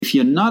If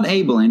you're not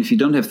able, and if you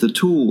don't have the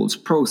tools,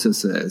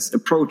 processes,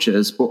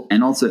 approaches,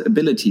 and also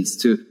abilities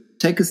to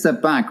take a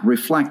step back,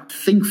 reflect,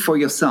 think for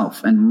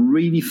yourself, and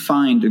really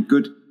find a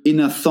good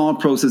inner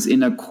thought process,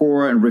 inner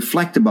core, and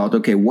reflect about,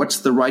 okay, what's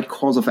the right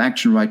course of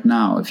action right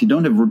now? If you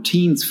don't have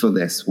routines for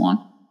this one,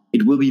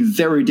 it will be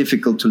very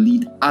difficult to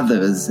lead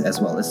others as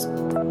well as.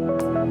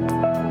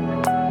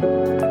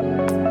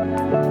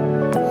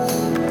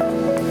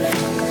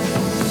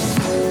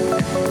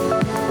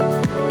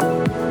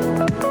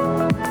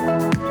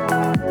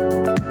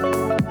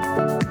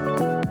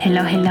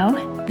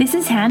 Hello. This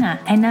is Hannah,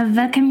 and I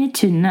welcome you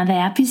to another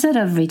episode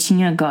of Reaching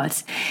Your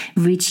Goals.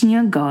 Reaching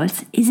Your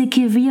Goals is a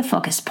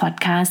career-focused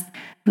podcast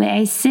where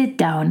I sit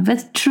down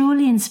with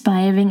truly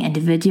inspiring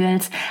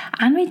individuals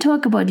and we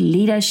talk about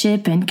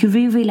leadership and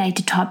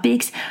career-related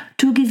topics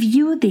to give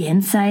you the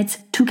insights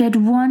to get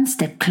one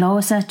step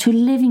closer to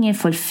living a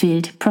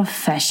fulfilled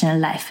professional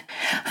life.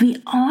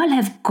 We all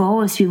have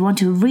goals we want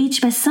to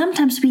reach, but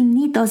sometimes we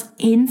need those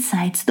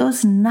insights,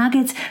 those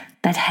nuggets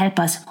that help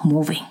us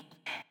moving.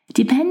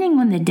 Depending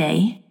on the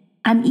day,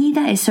 I'm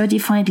either a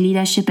certified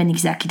leadership and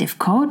executive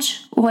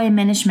coach or a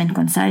management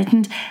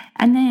consultant,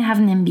 and I have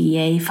an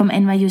MBA from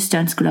NYU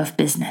Stern School of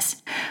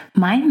Business.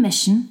 My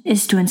mission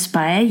is to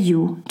inspire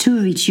you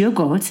to reach your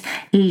goals,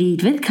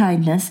 lead with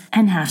kindness,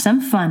 and have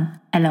some fun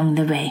along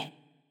the way.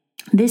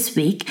 This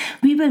week,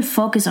 we will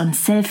focus on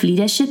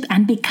self-leadership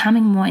and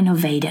becoming more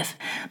innovative.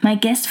 My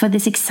guest for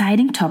this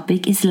exciting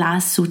topic is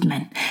Lars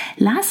Sudmann.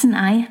 Lars and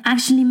I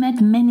actually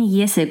met many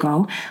years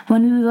ago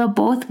when we were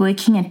both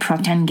working at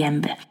Procter &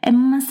 Gamble. It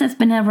must have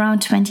been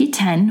around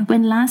 2010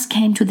 when Lars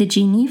came to the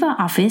Geneva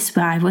office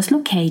where I was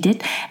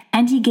located,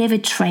 and he gave a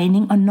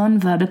training on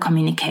nonverbal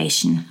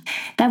communication.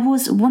 That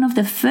was one of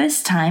the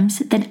first times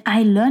that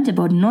I learned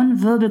about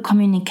nonverbal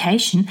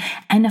communication,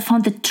 and I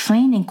found the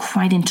training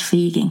quite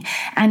intriguing.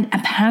 And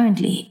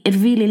apparently, it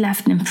really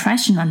left an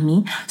impression on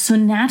me, so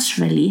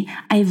naturally,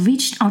 I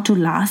reached out to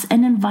Lars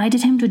and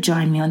invited him to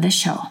join me on the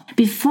show.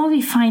 Before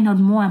we find out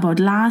more about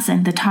Lars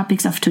and the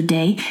topics of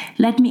today,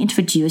 let me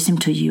introduce him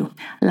to you.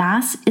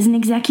 Lars is an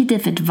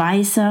executive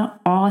advisor,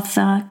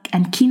 author,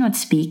 and keynote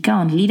speaker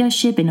on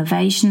leadership,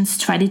 innovation,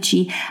 strategy,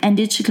 and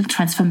digital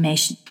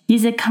transformation.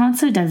 He's a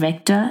council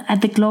director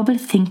at the global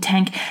think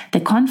tank, the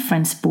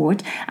Conference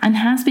Board, and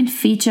has been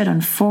featured on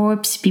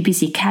Forbes,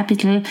 BBC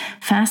Capital,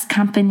 Fast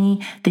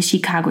Company, the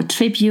Chicago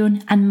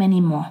Tribune, and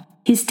many more.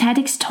 His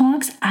TEDx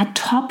talks are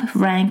top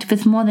ranked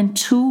with more than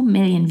 2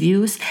 million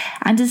views,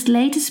 and his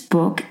latest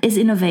book is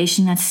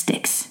Innovation That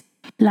Sticks.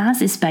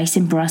 Lars is based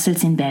in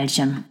Brussels in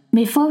Belgium.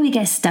 Before we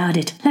get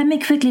started, let me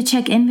quickly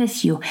check in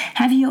with you.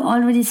 Have you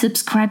already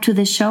subscribed to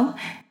the show?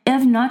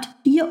 If not,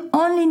 you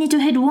only need to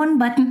hit one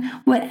button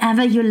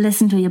wherever you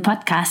listen to your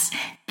podcast.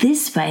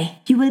 This way,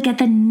 you will get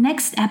the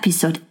next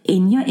episode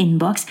in your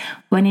inbox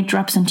when it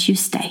drops on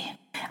Tuesday.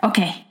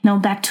 Okay, now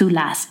back to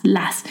Lars.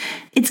 Lars,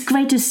 it's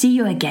great to see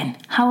you again.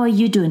 How are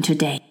you doing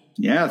today?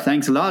 Yeah,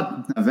 thanks a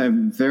lot.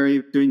 I'm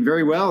doing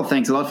very well.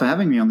 Thanks a lot for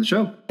having me on the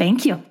show.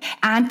 Thank you.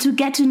 And to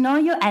get to know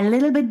you a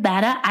little bit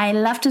better, I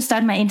love to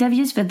start my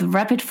interviews with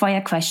rapid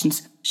fire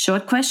questions.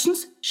 Short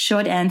questions,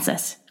 short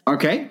answers.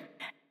 Okay.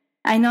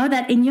 I know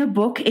that in your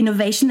book,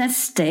 Innovation That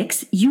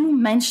Sticks, you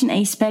mention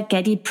a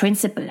spaghetti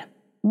principle.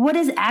 What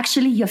is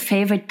actually your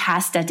favorite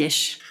pasta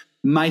dish?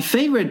 My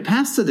favorite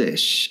pasta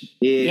dish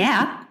is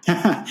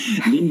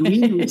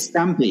linguine with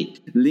scampi.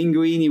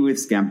 Linguine with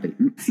scampi.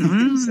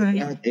 So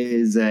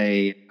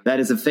that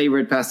is a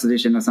favorite pasta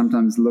dish, and I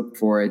sometimes look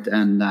for it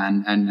and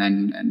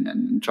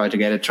try to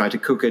get it, try to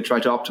cook it, try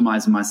to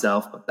optimize it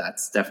myself. But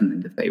that's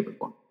definitely the favorite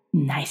one.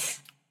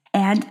 Nice.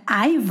 And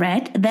I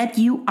read that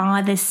you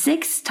are the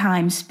 6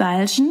 times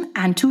Belgian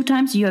and 2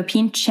 times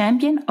European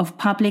champion of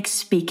public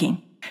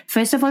speaking.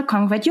 First of all,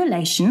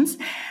 congratulations.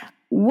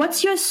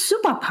 What's your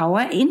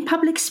superpower in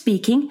public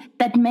speaking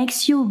that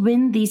makes you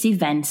win these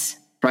events?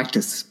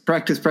 Practice,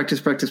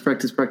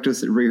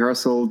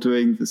 rehearsal,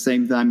 doing the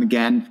same time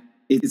again.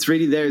 It's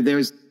really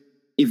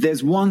if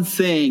there's one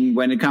thing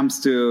when it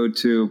comes to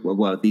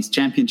these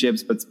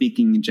championships, but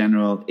speaking in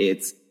general,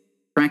 it's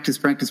practice.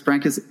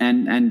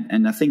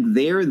 And I think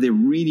the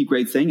really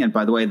great thing, and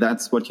by the way,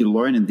 that's what you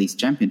learn in these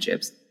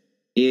championships,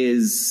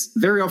 is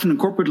very often in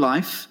corporate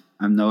life.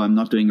 I know I'm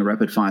not doing a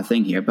rapid fire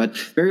thing here, but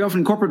very often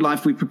in corporate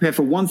life, we prepare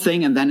for one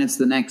thing and then it's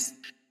the next.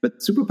 But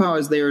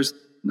superpowers, there's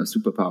no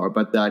superpower,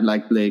 but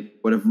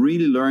what I've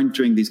really learned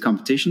during these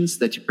competitions,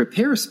 that you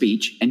prepare a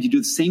speech and you do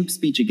the same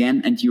speech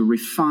again and you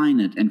refine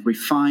it and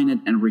refine it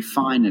and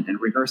refine it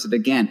and rehearse it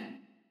again.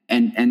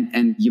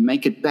 And you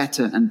make it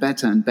better and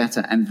better and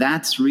better. And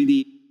that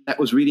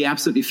was really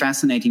absolutely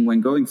fascinating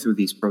when going through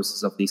these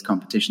processes of these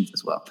competitions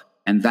as well.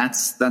 And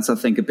that's I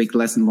think a big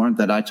lesson learned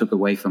that I took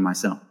away for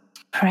myself.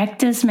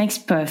 Practice makes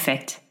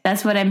perfect.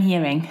 That's what I'm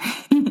hearing.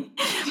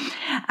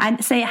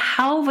 And say,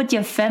 how would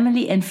your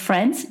family and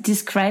friends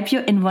describe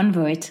you in one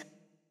word?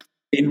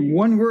 In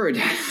one word?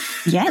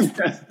 Yes.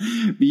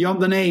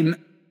 Beyond the name,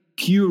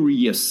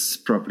 curious,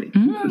 probably.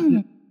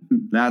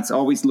 That's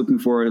always looking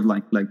for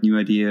like new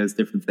ideas,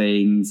 different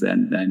things,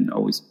 and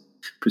always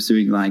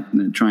pursuing, like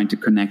trying to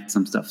connect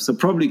some stuff. So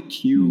probably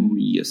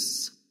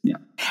curious. Yeah.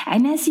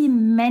 And I see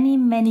many,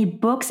 many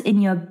books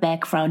in your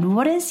background.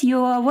 What is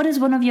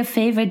one of your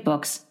favorite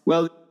books?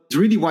 Well, it's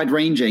really wide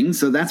ranging.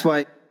 So that's why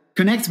it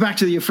connects back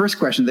to your first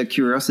question, the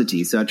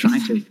curiosity. So I try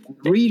to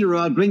read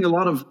or bring a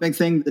lot of big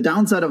things. The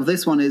downside of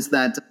this one is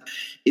that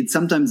it's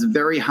sometimes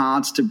very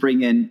hard to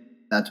bring in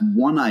that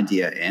one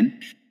idea in.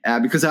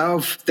 Because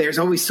there's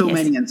always so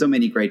many and so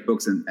many great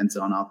books and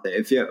so on out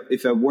there.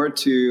 If I were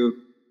to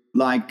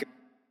like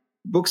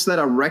books that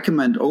I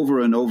recommend over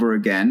and over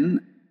again,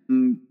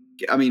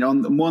 I mean,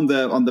 on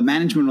the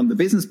management, on the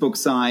business book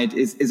side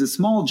is a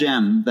small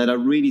gem that I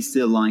really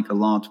still like a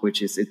lot,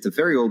 which is, it's a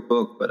very old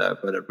book, but I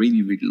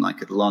really, really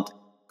like it a lot,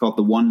 called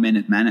The 1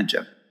 Minute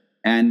Manager.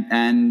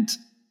 And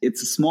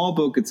it's a small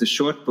book, it's a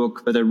short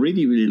book, but I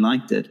really, really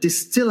liked it.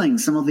 Distilling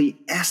some of the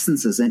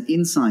essences and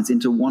insights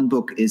into one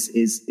book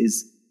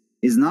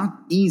is not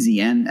easy.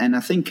 And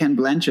I think Ken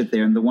Blanchard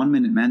there in The 1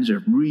 Minute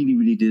Manager really,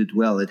 really did it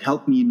well. It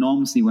helped me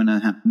enormously when I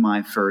had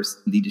my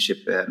first leadership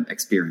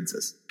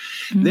experiences.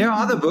 Mm-hmm. There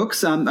are other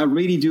books I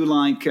really do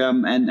like,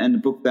 and a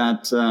book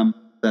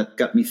that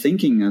got me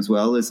thinking as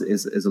well is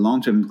a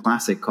long-term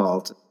classic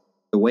called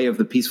The Way of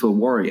the Peaceful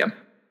Warrior.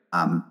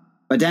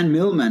 By Dan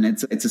Millman.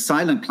 It's a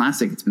silent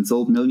classic. It's been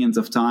sold millions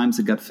of times.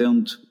 It got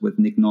filmed with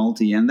Nick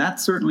Nolte. And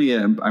that's certainly,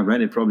 I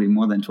read it probably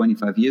more than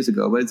 25 years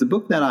ago, but it's a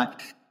book that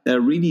I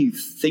really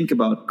think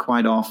about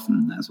quite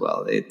often as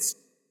well. It's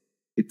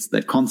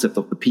that concept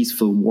of the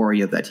peaceful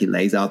warrior that he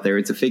lays out there.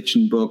 It's a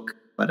fiction book,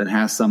 but it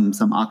has some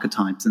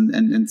archetypes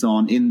and so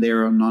on in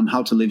there on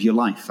how to live your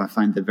life. I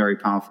find that very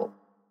powerful.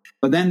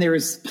 But then there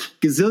is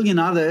gazillion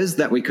others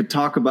that we could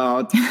talk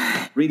about.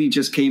 Really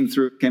just came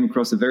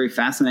across a very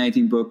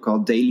fascinating book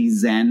called Daily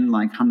Zen,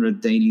 like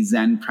 100 Daily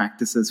Zen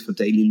Practices for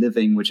Daily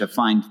Living, which I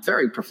find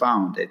very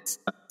profound. It's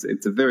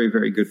a very,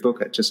 very good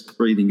book. I'm just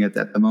reading it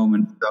at the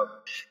moment. So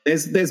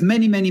there's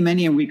many, many,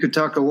 many, and we could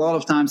talk a lot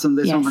of times on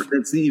this one, but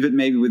let's leave it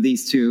maybe with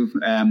these two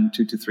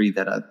to three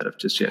that I've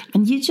just shared.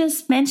 And you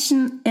just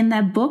mentioned in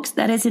that book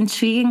that is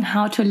intriguing,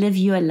 how to live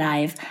your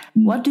life.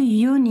 What do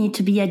you need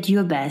to be at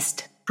your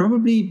best?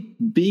 Probably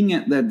being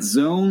at that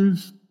zone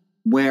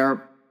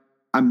where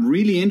I'm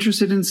really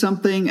interested in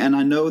something, and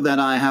I know that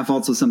I have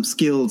also some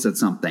skills at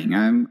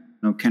something.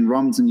 Ken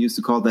Robinson used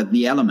to call that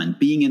the element,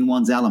 being in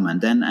one's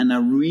element. And I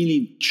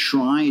really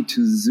try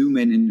to zoom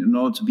in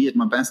order to be at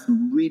my best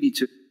and really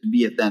to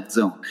be at that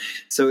zone.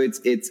 So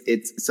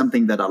it's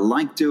something that I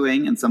like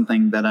doing and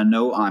something that I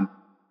know I'm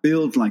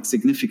built like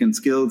significant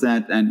skills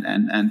at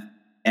and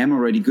am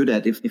already good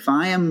at. If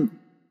I am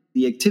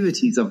the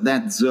activities of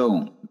that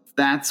zone,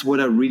 that's what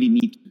I really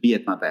need to be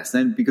at my best.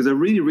 And because I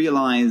really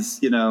realize,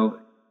 I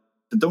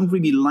don't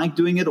really like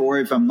doing it, or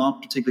if I'm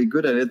not particularly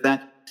good at it,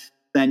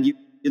 then you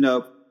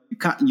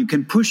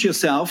can push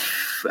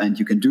yourself and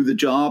you can do the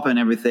job and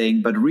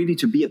everything, but really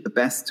to be at the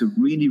best, to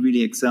really,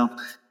 really excel,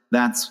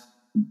 that's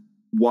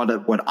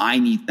what I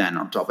need then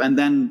on top. And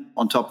then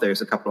on top,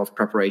 there's a couple of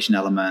preparation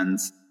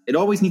elements. It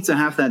always needs to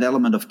have that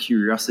element of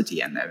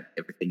curiosity and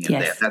everything in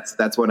there.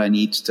 That's what I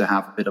need to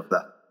have a bit of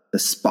the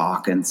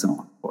spark and so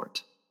on for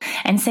it.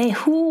 And say,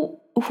 who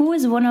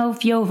is one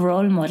of your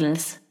role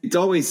models? It's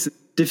always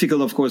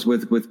difficult, of course,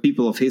 with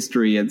people of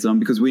history and so on,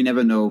 because we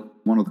never know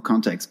one of the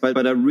contexts.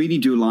 But I really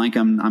do like.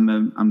 I'm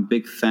a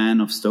big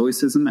fan of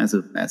Stoicism as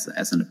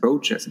an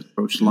approach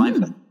to life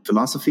and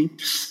philosophy.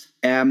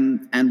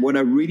 And what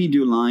I really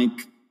do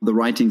like, the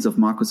writings of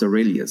Marcus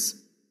Aurelius.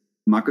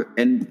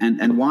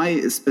 And why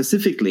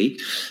specifically?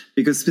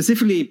 Because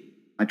specifically,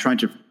 I try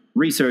to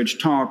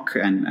research, talk,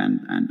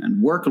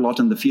 and work a lot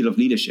in the field of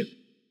leadership.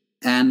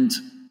 And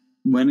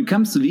when it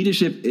comes to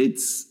leadership,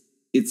 it's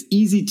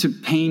easy to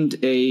paint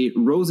a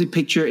rosy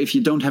picture if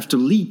you don't have to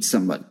lead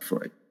somebody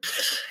for it.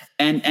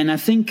 And I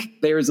think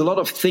there's a lot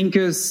of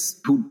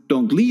thinkers who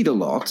don't lead a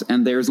lot,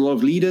 and there's a lot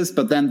of leaders,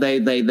 but then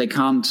they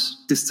can't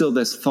distill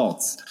their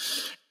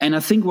thoughts. And I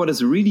think what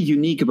is really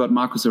unique about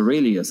Marcus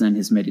Aurelius and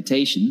his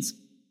meditations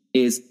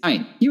is,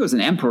 he was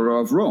an emperor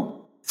of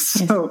Rome.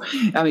 So,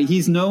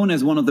 he's known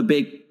as one of the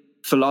big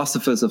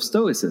philosophers of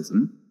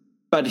Stoicism.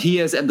 But he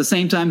has, at the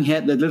same time, he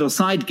had that little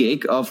side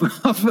gig of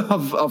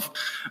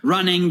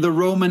running the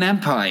Roman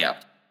Empire,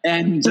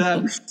 and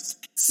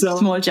so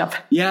small job.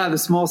 Yeah, the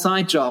small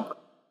side job,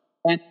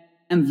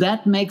 and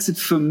that makes it,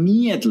 for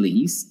me at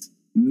least,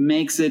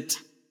 makes it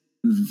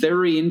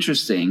very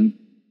interesting.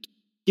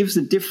 Gives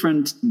a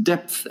different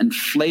depth and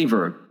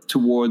flavor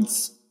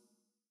towards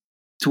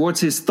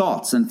his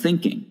thoughts and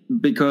thinking,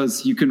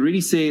 because you can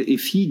really say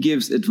if he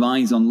gives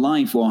advice on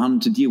life or how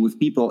to deal with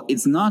people,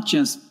 it's not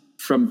just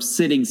from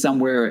sitting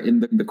somewhere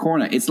in the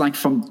corner. It's like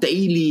from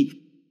daily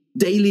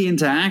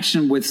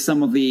interaction with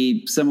some of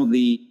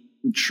the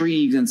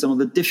intrigues and some of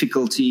the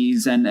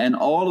difficulties and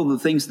all of the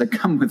things that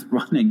come with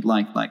running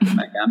like a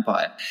mega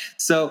empire.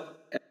 So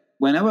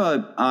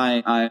whenever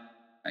I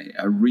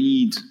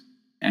read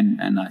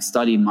and I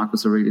study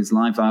Marcus Aurelius'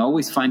 life, I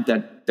always find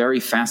that very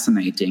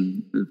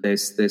fascinating.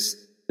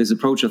 This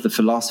approach of the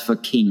philosopher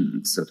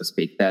king, so to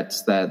speak,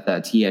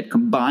 that he had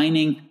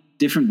combining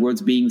different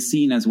words, being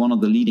seen as one of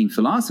the leading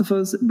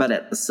philosophers, but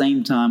at the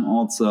same time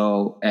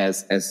also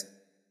as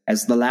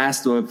the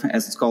last, or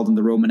as it's called in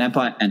the Roman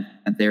Empire, and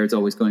there it's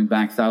always going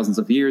back thousands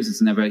of years.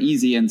 It's never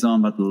easy and so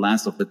on, but the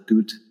last of the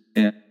good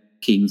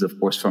kings, of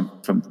course,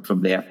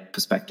 from their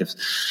perspectives.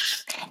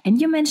 And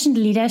you mentioned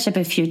leadership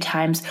a few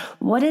times.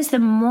 What is the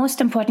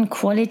most important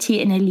quality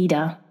in a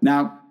leader?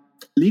 Now,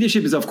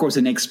 leadership is, of course,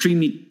 an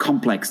extremely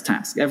complex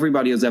task.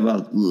 Everybody who's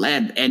ever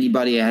led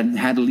anybody and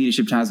had a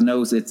leadership task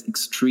knows it's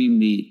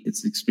extremely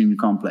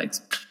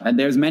complex. And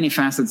there's many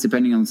facets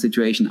depending on the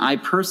situation. I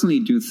personally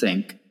do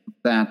think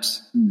that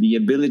the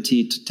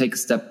ability to take a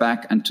step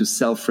back and to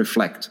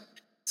self-reflect.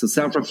 So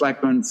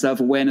self-reflection,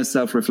 self-awareness,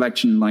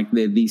 self-reflection, like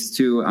these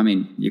two, I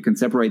mean, you can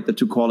separate the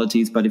two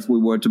qualities, but if we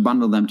were to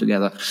bundle them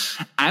together,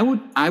 I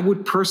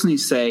would personally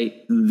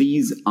say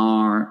this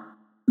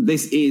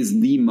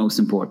is the most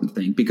important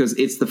thing, because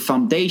it's the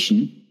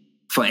foundation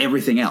for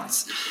everything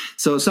else.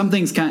 So some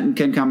things can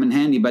come in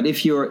handy, but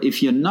if you're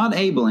not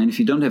able, and if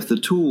you don't have the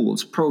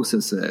tools,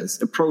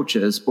 processes,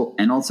 approaches,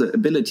 and also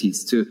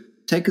abilities to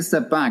take a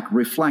step back,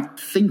 reflect,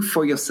 think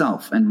for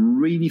yourself, and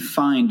really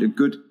find a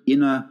good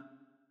inner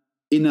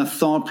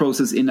thought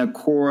process, inner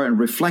core, and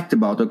reflect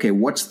about, okay,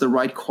 what's the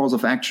right course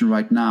of action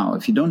right now?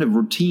 If you don't have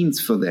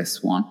routines for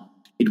this one,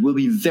 it will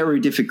be very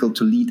difficult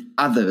to lead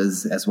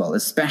others as well,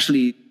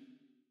 especially,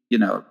 in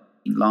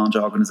large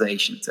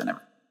organizations and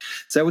everything.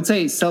 So I would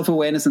say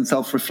self-awareness and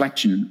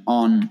self-reflection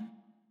on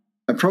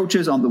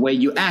approaches, on the way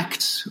you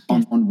act,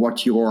 on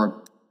what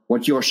your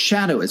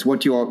shadow is,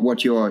 what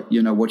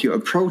your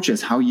approach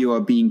is, how you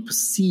are being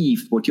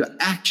perceived, what your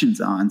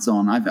actions are, and so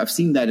on. I've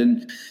seen that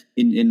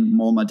in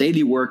more my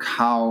daily work,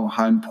 how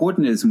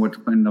important it is, and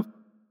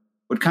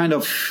what kind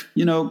of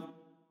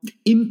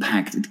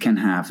impact it can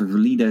have if a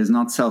leader is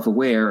not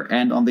self-aware,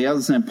 and on the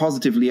other side,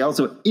 positively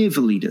also if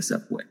a leader is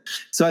self-aware.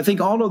 So I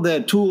think all of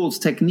the tools,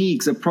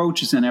 techniques,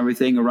 approaches, and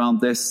everything around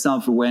this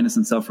self-awareness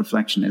and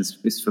self-reflection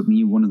is for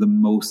me one of the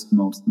most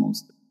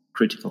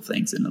critical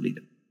things in a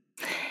leader.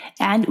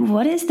 And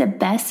what is the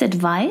best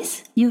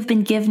advice you've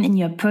been given in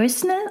your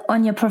personal or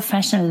in your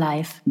professional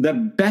life? The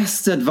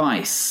best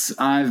advice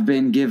I've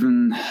been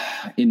given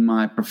in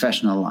my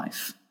professional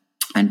life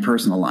and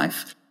personal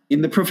life.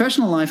 In the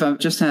professional life, I've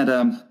just had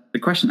a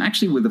question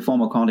actually with a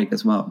former colleague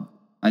as well.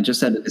 I just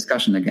had a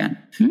discussion again.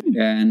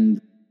 And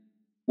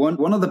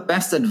one of the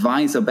best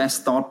advice or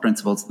best thought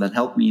principles that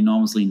helped me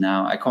enormously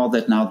now, I call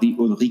that now the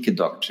Ulrike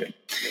Doctrine.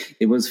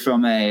 It was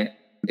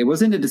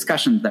in a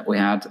discussion that we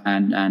had,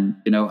 and I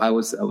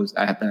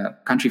had the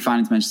country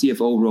finance manager,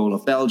 CFO role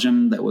of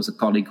Belgium. There was a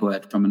colleague who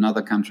had from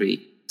another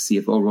country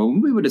CFO role.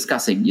 And we were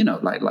discussing,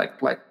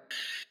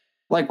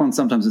 like one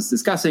sometimes is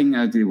discussing.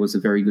 It was a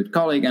very good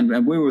colleague,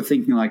 and we were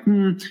thinking like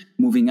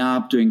moving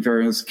up, doing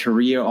various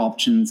career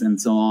options and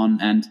so on,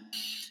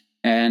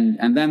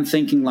 and then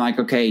thinking like,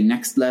 okay,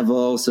 next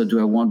level. So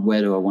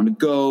where do I want to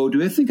go?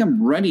 Do I think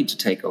I'm ready to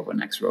take over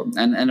next role?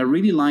 And I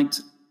really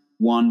liked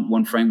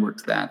one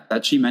framework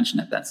that she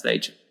mentioned at that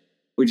stage,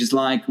 which is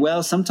like,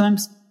 well,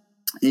 sometimes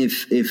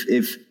if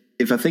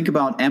I think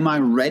about, am I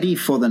ready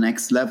for the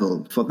next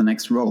level, for the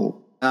next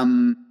role?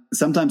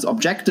 Sometimes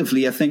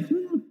objectively, I think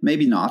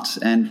maybe not,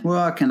 and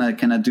well, can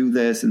I do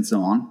this and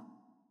so on.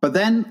 But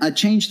then I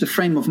change the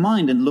frame of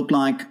mind and look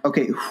like,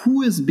 okay,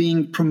 who is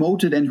being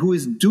promoted and who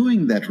is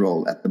doing that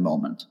role at the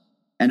moment,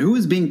 and who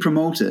is being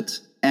promoted,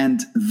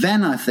 and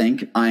then I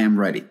think I am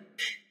ready.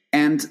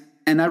 And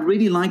I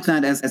really like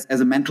that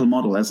as a mental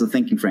model, as a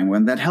thinking framework.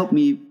 And that helped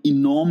me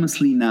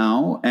enormously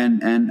now.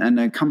 And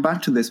I come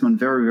back to this one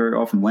very, very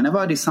often. Whenever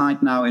I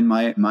decide now in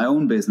my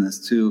own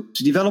business to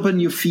develop a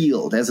new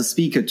field as a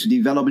speaker, to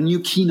develop a new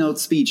keynote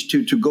speech,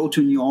 to go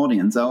to a new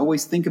audience, I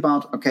always think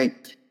about, okay,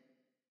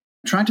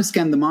 try to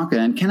scan the market,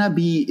 and can I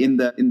be in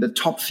the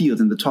top field,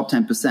 in the top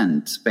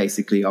 10%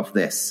 basically of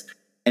this?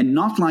 And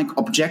not like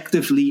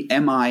objectively,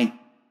 am I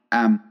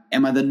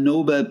the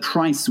Nobel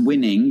Prize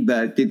winning?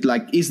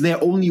 Is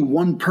there only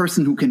one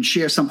person who can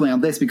share something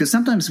on this? Because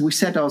sometimes we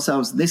set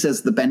ourselves this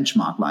as the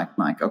benchmark,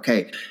 like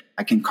okay,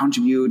 I can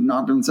contribute,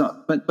 not and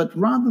so. But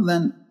rather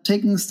than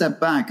taking a step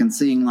back and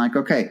seeing like,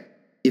 okay,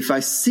 if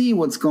I see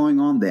what's going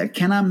on there,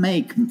 can I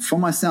make for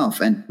myself?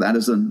 And that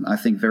is, I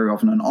think, very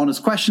often an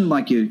honest question.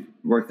 Like you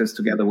work this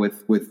together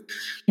with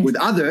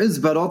others,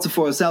 but also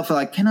for yourself.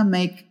 Like, can I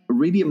make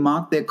really a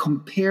mark there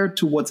compared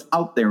to what's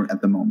out there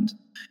at the moment?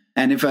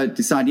 And if I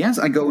decide, yes,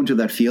 I go into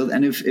that field.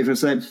 And if I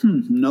say,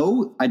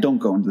 no, I don't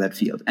go into that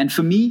field. And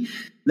for me,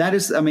 that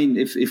is, I mean,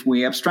 if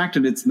we abstract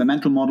it, it's the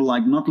mental model,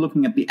 like not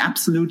looking at the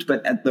absolute,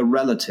 but at the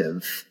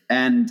relative.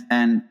 And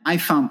I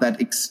found that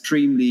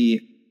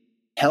extremely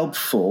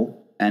helpful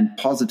and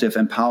positive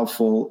and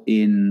powerful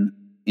in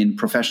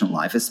professional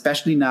life,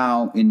 especially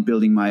now in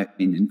building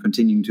in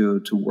continuing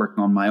to work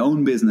on my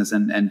own business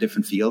and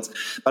different fields.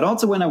 But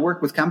also when I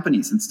work with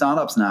companies and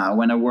startups now,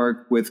 when I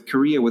work with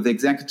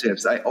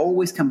executives, I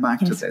always come back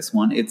to this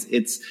one.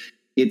 It's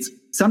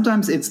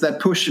sometimes it's that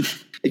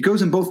push. it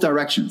goes in both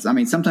directions. I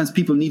mean, sometimes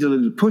people need a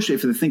little push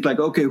if they think like,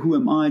 okay, who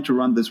am I to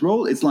run this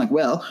role? It's like,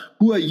 well,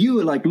 who are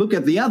you? Like, look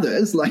at the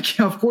others. Like,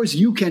 of course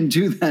you can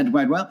do that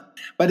quite well.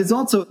 But it's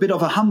also a bit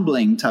of a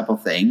humbling type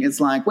of thing.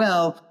 It's like,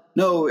 well,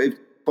 no,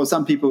 for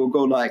some people who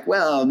go like,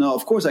 well, no,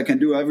 of course I can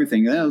do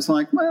everything. And it's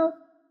like, well,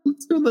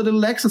 let's do the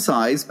little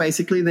exercise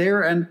basically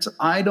there. And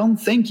I don't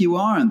think you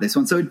are on this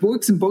one. So it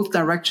works in both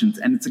directions.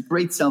 And it's a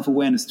great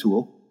self-awareness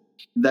tool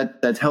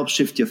that helps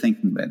shift your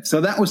thinking a bit.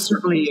 So that was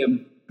certainly a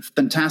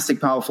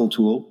fantastic, powerful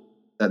tool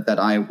that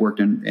I worked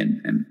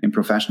in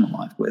professional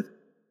life with.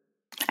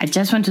 I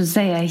just want to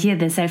say, I hear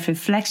the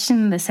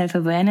self-reflection, the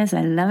self-awareness.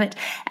 I love it.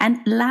 And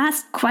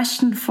last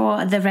question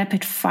for the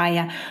rapid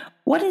fire.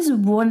 What is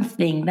one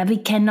thing that we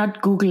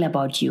cannot Google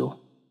about you?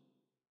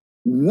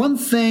 One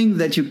thing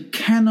that you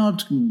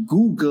cannot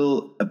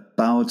Google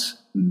about,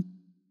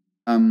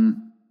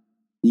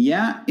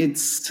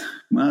 it's,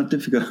 well,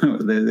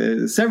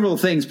 difficult. Several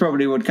things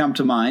probably would come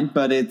to mind,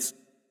 but it's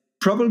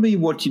probably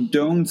what you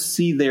don't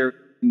see there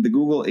in the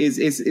Google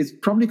is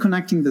probably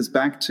connecting this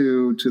back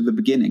to the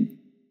beginning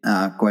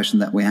question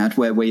that we had,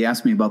 where you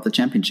asked me about the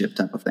championship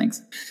type of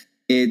things.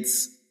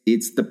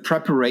 It's the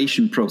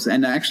preparation process.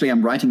 And actually,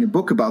 I'm writing a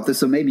book about this,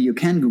 so maybe you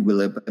can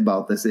Google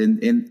about this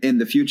in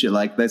the future.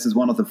 Like, this is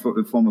one of the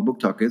former book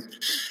talkers.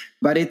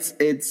 But it's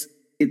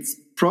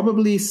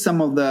probably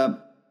some of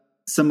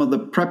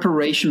the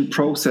preparation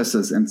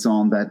processes and so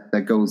on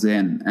that goes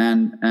in.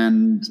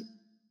 And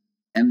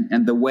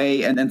the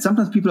way, and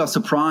sometimes people are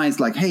surprised,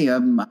 like, hey,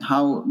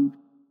 how,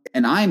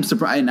 and I'm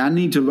surprised, and I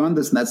need to learn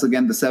this. And that's,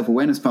 again, the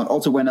self-awareness part.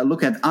 Also, when I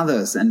look at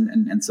others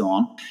and so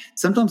on,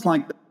 sometimes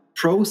like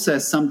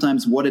process,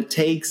 sometimes what it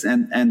takes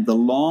and the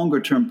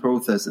longer term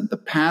process and the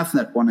path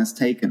that one has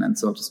taken, and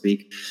so to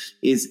speak,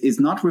 is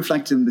not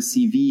reflected in the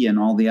CV and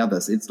all the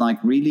others. It's like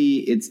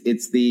really,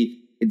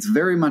 it's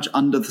very much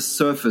under the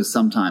surface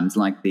sometimes,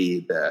 like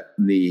the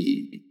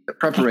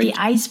preparation. Like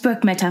the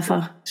iceberg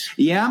metaphor.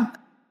 Yeah,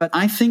 but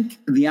I think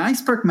the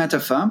iceberg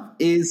metaphor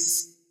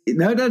is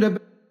no.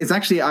 It's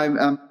actually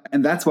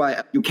and that's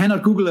why you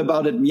cannot Google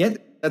about it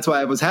yet. That's why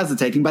I was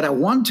hesitating. But I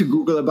want to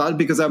Google about it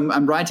because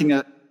I'm writing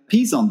a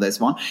piece on this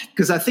one,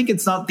 because I think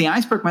it's not the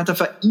iceberg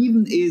metaphor.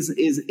 Even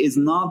is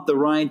not the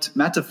right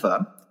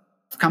metaphor.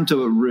 I've come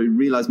to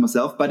realize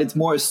myself, but it's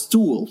more a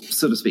stool,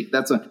 so to speak.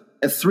 That's a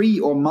three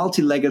or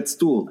multi-legged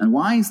stool. And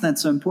why is that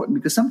so important?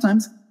 Because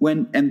sometimes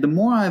the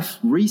more I've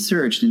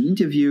researched and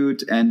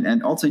interviewed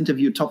and also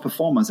interviewed top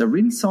performers, I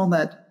really saw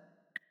that,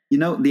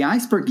 the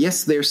iceberg,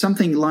 yes, there's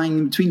something lying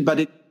in between,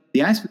 but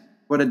the iceberg,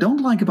 what I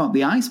don't like about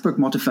the iceberg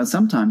metaphor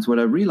sometimes, what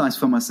I realize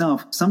for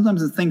myself,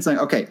 sometimes it's things like,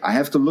 okay, I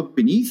have to look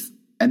beneath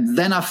and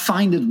then I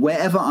find it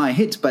wherever I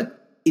hit, but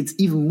it's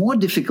even more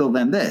difficult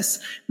than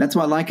this. That's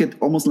why I like it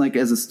almost like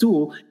as a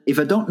stool. If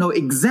I don't know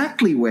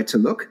exactly where to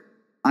look,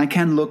 I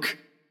can look.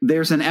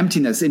 There's an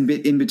emptiness in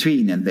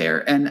between and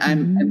there. And I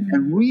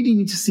really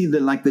need to see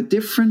the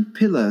different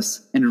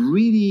pillars, and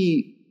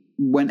really,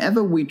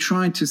 whenever we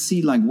try to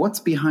see like what's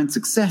behind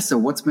success or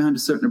what's behind a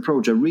certain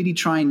approach, I really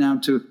try now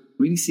to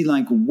really see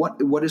like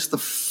what is the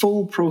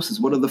full process,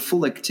 what are the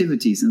full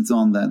activities and so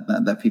on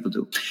that people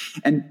do.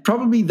 And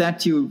probably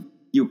that you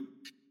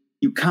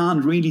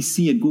can't really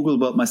see at Google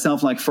about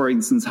myself, like, for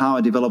instance, how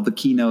I develop the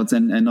keynotes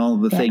and all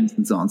of the things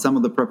and so on, some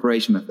of the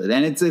preparation method.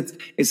 And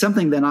it's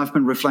something that I've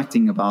been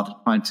reflecting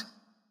about quite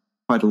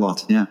a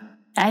lot. Yeah.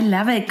 I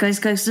love it because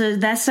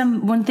that's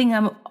one thing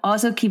I'm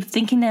also keep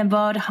thinking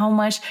about, how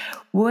much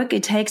work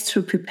it takes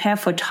to prepare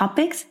for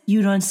topics.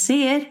 You don't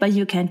see it, but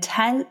you can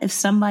tell if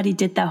somebody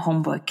did their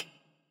homework.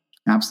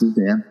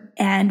 Absolutely, yeah.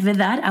 And with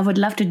that, I would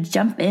love to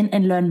jump in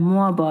and learn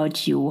more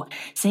about you.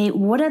 Say,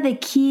 what are the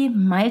key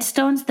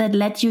milestones that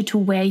led you to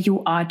where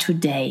you are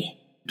today?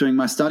 During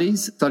my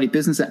studied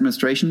business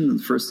administration,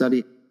 the first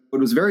study. It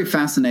was very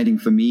fascinating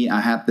for me.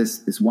 I had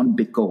this one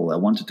big goal. I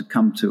wanted to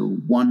come to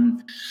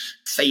one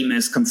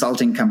famous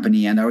consulting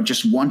company, and I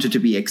just wanted to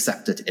be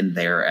accepted in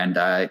there. And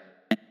that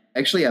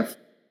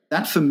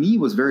for me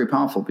was very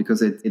powerful,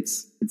 because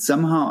it's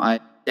somehow I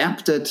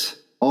adapted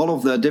all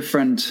of the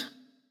different,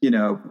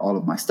 all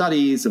of my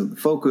studies, of the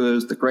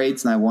focus, the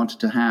grades that I wanted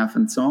to have,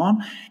 and so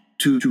on,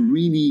 to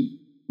really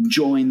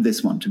join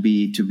this one, to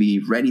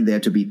be ready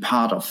there, to be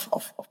part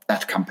of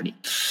that company.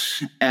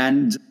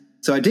 And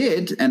so I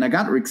did, and I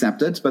got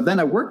accepted, but then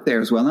I worked there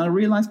as well, and I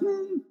realized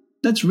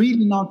that's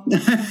really not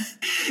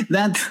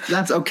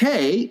that's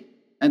okay,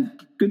 and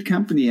good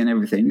company and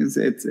everything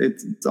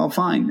it's all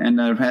fine, and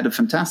I've had a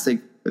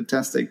fantastic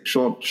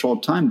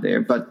short time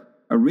there.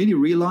 But I really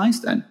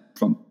realized, and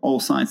from all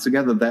sides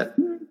together, that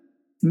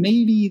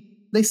maybe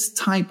this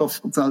type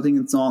of consulting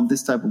and so on,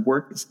 this type of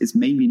work is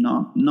maybe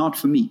not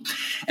for me.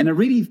 And I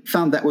really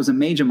found that was a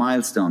major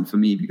milestone for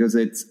me, because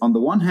it's, on the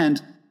one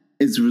hand,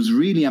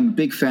 I'm a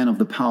big fan of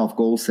the power of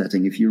goal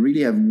setting. If you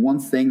really have one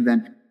thing,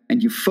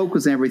 and you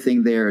focus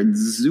everything there and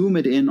zoom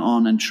it in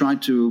on, and try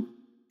to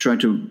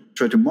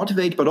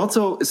motivate, but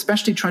also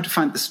especially try to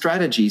find the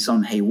strategies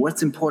on, hey,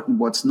 what's important,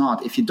 what's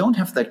not. If you don't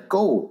have that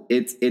goal,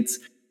 you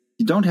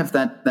don't have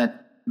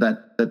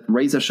that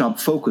razor sharp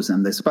focus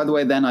on this. By the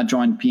way, then I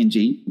joined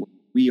P&G,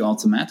 we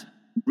also met,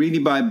 really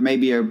by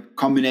maybe a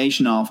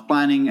combination of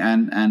planning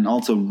and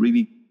also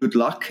really good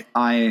luck.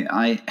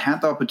 I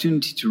had the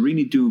opportunity to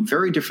really do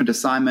very different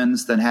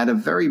assignments that had a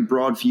very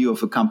broad view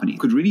of a company.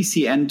 Could really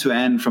see end to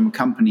end from a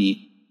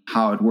company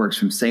how it works,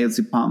 from sales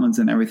departments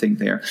and everything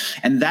there.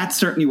 And that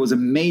certainly was a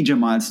major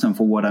milestone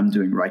for what I'm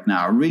doing right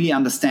now. Really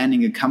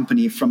understanding a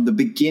company from the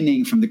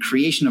beginning, from the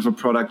creation of a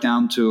product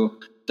down to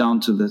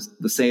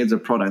the sales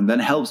of product. And that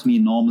helps me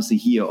enormously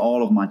here,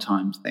 all of my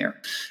times there.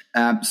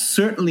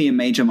 Certainly a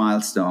major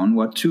milestone,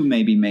 or two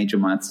maybe major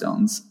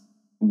milestones,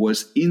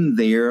 was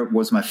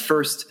my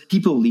first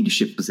people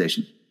leadership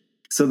position.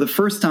 So the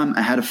first time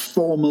I had a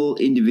formal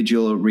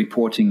individual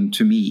reporting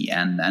to me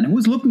and who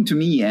was looking to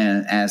me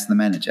as the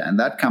manager. And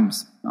that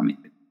comes,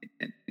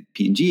 at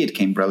P&G, it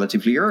came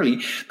relatively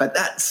early, but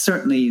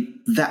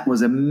that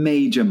was a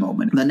major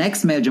moment. The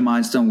next major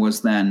milestone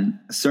was then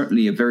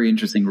certainly a very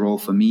interesting role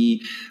for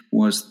me,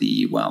 was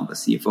the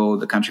CFO,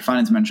 the country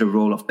finance manager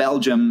role of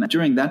Belgium.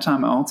 During that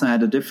time, I also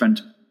had a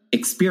different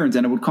experience,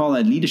 and I would call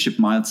that leadership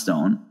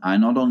milestone. I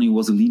not only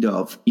was a leader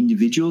of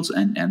individuals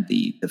and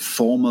the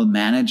formal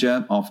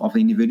manager of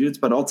individuals,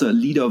 but also a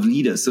leader of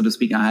leaders, so to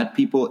speak. I had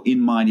people in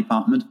my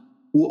department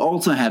who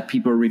also had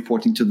people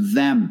reporting to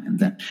them. And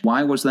then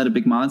why was that a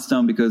big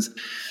milestone? Because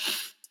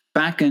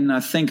back in,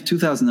 I think,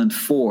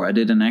 2004, I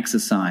did an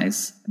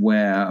exercise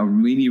where I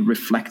really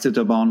reflected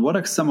upon what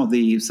are some of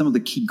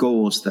the key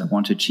goals that I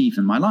want to achieve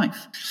in my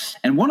life.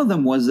 And one of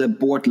them was a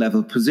board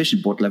level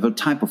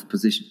type of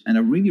position. And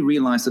I really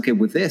realized, okay,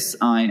 with this,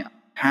 I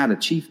had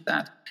achieved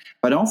that.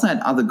 But I also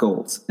had other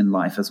goals in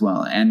life as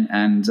well.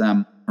 And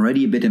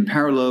already a bit in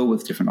parallel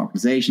with different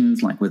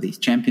organizations, like with these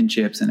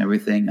championships and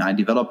everything, I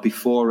developed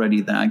before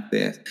already that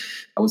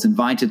I was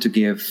invited to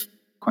give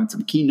quite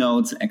some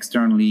keynotes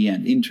externally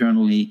and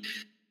internally.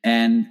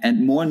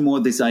 And more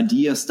this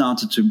idea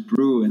started to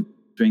brew and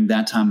during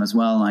that time as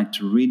well, like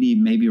to really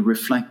maybe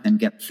reflect and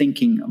get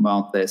thinking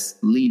about this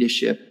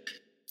leadership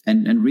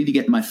and really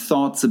get my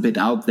thoughts a bit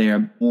out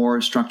there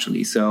more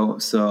structurally. So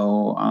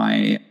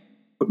I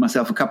put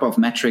myself a couple of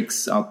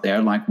metrics out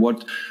there, like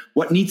what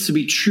needs to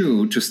be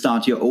true to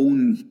start your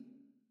own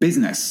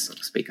business, so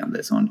to speak, on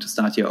this one, to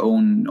start your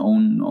own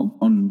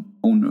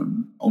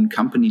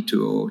company,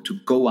 to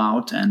go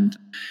out and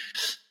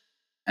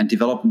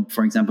develop,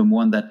 for example,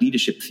 more in that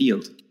leadership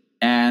field.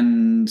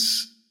 And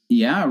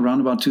yeah,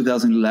 around about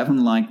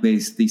 2011, like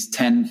these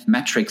 10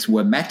 metrics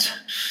were met.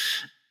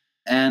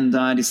 And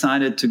I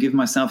decided to give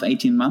myself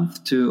 18 months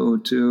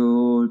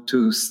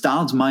to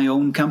start my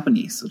own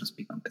company, so to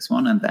speak, on this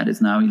one. And that is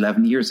now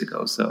 11 years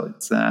ago. So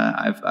it's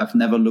I've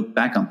never looked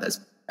back on this.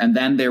 And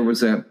then there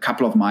was a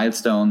couple of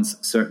milestones,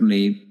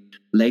 certainly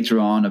later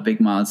on, a big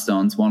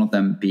milestones. One of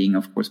them being,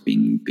 of course,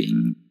 being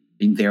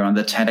there on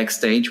the TEDx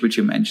stage, which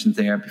you mentioned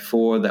there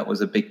before. That was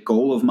a big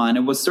goal of mine.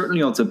 It was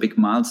certainly also a big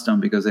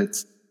milestone because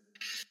it's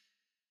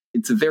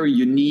a very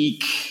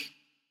unique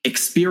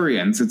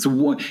experience. It's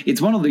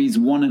one of these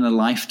one in a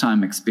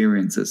lifetime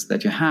experiences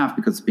that you have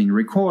because it's being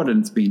recorded,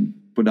 it's being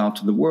put out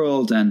to the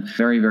world, and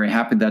very, very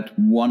happy that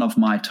one of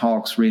my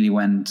talks really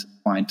went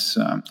quite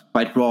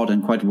broad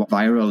and quite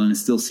viral, and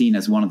is still seen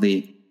as one of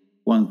the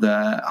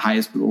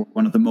highest,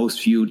 one of the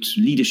most viewed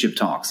leadership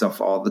talks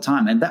of all the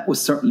time. And that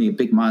was certainly a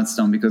big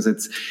milestone because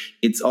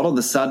it's all of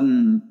a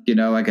sudden,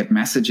 I get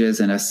messages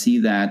and I see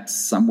that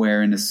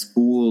somewhere in a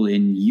school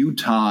in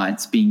Utah,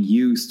 it's being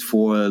used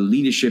for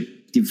leadership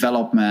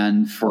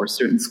development for a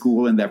certain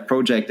school in their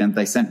project, and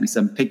they sent me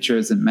some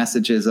pictures and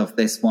messages of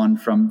this one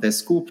from their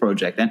school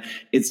project. And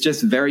it's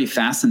just very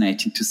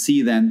fascinating to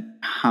see then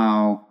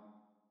how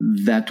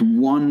that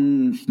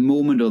one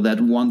moment or that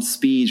one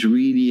speech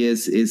really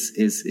is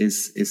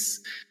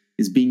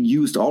being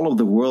used all over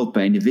the world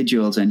by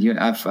individuals. And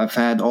I've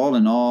had all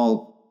in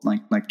all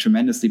like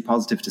tremendously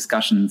positive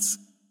discussions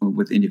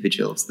with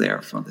individuals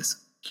there for this.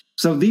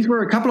 So these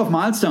were a couple of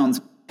milestones.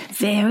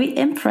 Very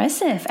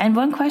impressive. And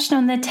one question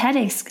on the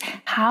TEDx.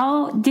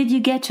 How did you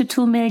get to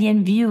 2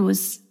 million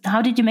views?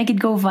 How did you make it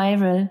go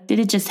viral? Did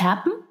it just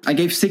happen? I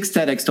gave 6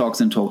 TEDx talks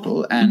in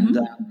total, and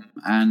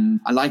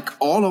I like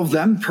all of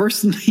them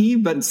personally,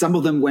 but some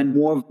of them went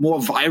more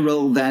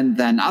viral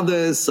than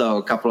others.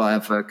 So I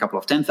have a couple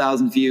of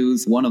 10,000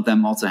 views. One of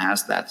them also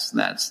has that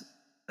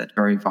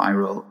very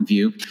viral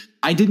view.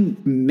 I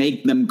didn't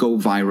make them go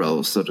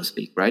viral, so to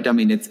speak, right? I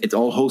mean, it's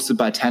all hosted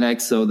by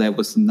TEDx, so there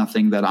was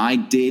nothing that I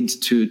did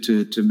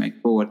to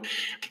make forward.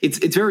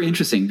 It's very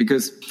interesting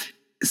because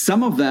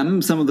some of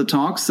the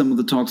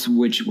talks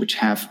which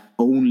have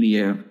only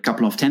a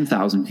couple of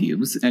 10,000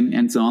 views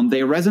and so on,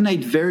 they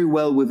resonate very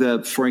well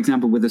with for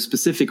example, with a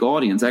specific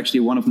audience. Actually,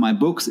 one of my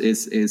books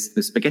is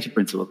the Spaghetti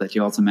Principle that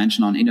you also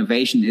mentioned on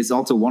innovation, is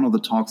also one of the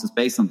talks is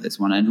based on this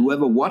one. And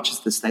whoever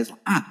watches this says,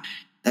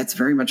 that's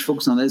very much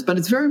focused on this, but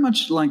it's very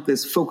much like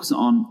this focus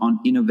on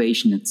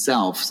innovation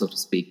itself, so to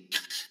speak.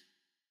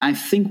 I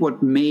think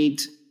what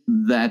made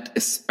that,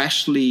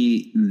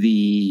 especially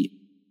the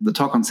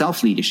talk on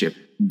self-leadership,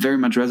 very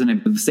much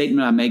resonate. The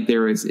statement I make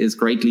there is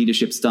great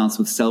leadership starts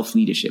with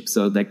self-leadership.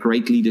 So that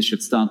great leaders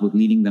should start with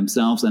leading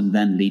themselves and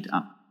then lead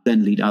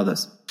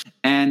others.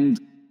 And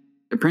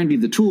apparently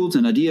the tools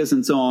and ideas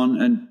and so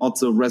on and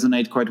also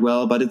resonate quite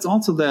well. But it's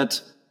also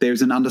that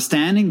there's an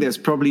understanding, there's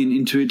probably an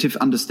intuitive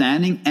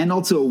understanding, and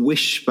also a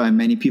wish by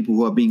many people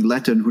who are being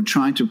led and who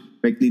try to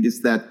make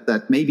leaders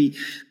that maybe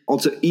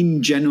also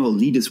in general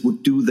leaders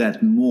would do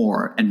that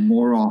more and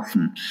more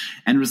often.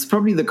 And it's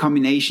probably the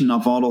combination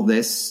of all of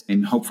this,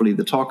 and hopefully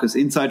the talk is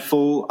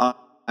insightful,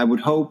 I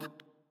would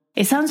hope.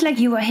 It sounds like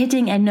you were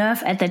hitting a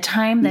nerve at the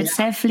time that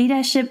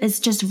self-leadership is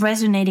just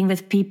resonating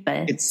with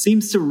people. It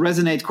seems to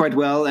resonate quite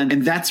well.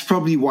 And that's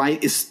probably why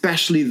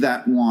especially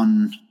that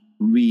one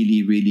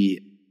really,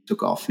 really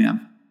took off. Yeah.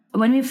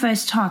 When we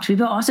first talked, we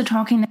were also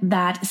talking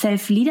that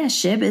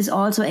self-leadership is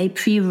also a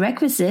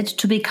prerequisite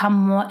to become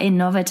more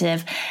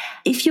innovative.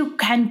 If you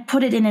can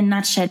put it in a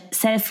nutshell,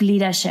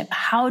 self-leadership,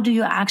 how do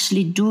you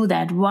actually do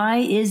that? Why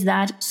is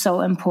that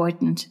so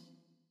important?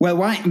 Well,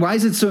 why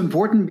is it so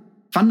important?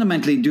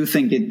 Fundamentally, I do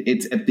think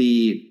it's at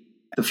the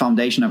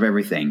foundation of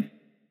everything,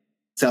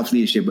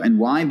 self-leadership. And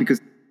why?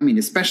 Because, I mean,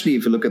 especially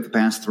if you look at the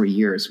past 3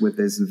 years with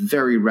this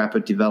very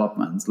rapid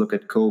developments, look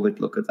at COVID,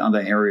 look at other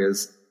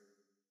areas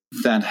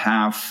that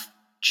have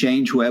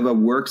changed whoever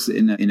works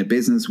in a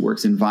business,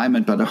 works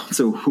environment, but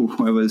also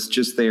whoever is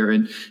just there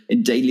in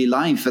daily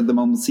life at the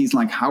moment sees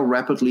like how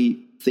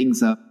rapidly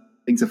things are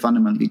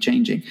fundamentally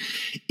changing.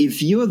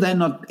 If you're then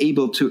not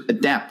able to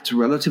adapt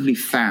relatively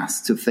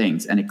fast to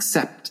things and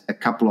accept a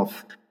couple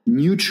of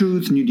new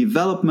truths, new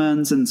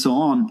developments, and so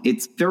on,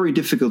 it's very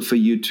difficult for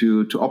you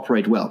to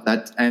operate well.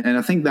 And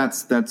I think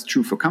that's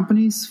true for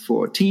companies,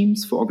 for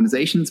teams, for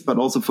organizations, but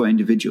also for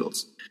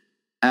individuals.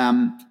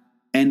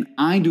 And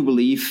I do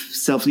believe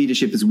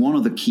self-leadership is one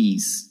of the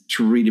keys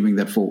to really bring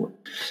that forward.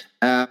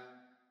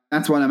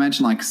 That's why I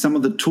mentioned like some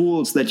of the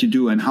tools that you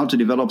do and how to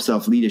develop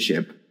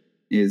self-leadership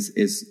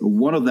is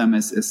one of them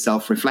is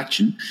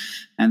self-reflection.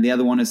 And the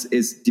other one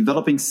is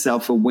developing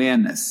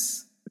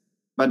self-awareness.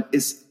 But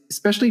it's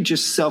especially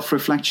just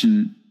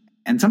self-reflection.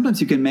 And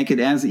sometimes you can make it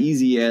as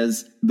easy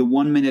as the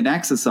 1 minute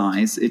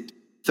exercise.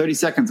 30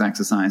 seconds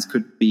exercise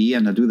could be,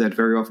 and I do that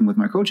very often with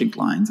my coaching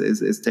clients,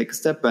 is take a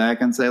step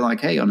back and say like,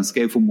 hey, on a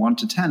scale from 1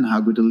 to 10,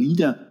 how good a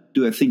leader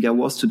do I think I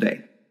was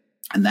today?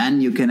 And then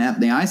you can add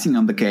the icing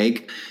on the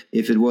cake.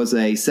 If it was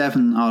a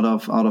 7 out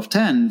of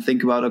 10,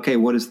 think about, okay,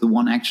 what is the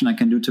one action I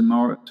can do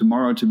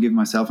tomorrow to give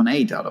myself an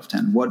 8 out of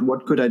 10?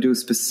 What could I do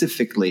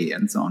specifically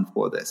and so on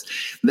for this?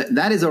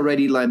 That is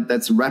already like,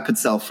 that's rapid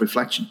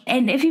self-reflection.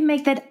 And if you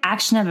make that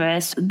actionable,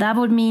 that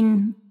would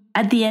mean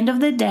at the end of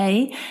the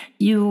day,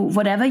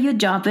 whatever your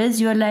job is,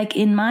 you're like,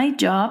 in my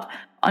job,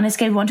 on a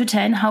scale 1 to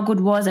 10, how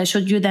good was I?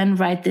 Should you then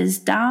write this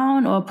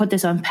down or put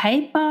this on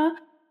paper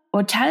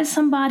or tell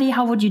somebody?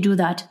 How would you do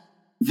that?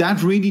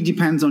 That really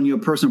depends on your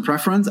personal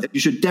preference.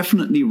 You should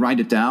definitely write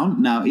it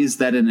down. Now, is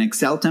that an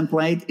Excel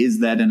template? Is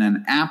that in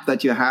an app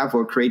that you have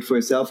or create for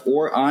yourself?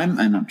 Or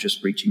I'm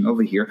just reaching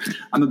over here,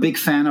 I'm a big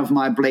fan of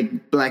my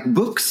black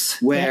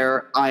books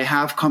where I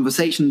have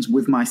conversations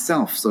with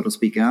myself, so to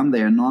speak.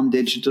 They're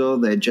non-digital.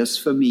 They're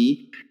just for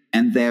me.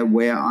 And they're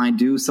where I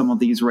do some of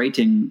these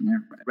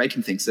rating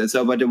things.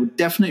 So, but I would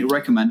definitely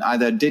recommend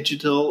either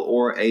digital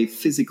or a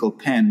physical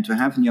pen to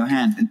have in your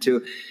hand and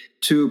to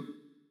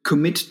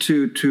commit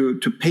to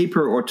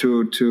paper or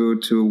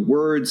to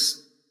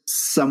words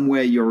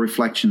somewhere your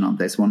reflection on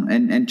this one.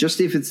 And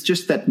just if it's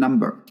just that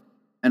number.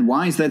 And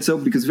why is that so?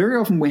 Because very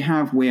often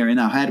we're in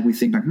our head, we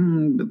think like,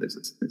 but this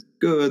is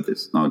good,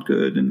 this is not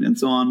good, and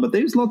so on. But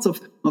there's lots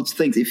of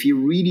things. If you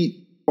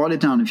really boil it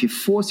down, if you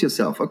force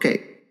yourself,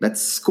 okay,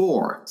 let's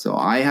score. So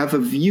I have a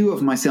view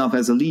of myself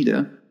as a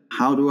leader.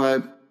 How do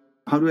I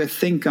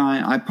think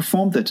I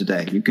performed that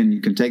today? You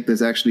can take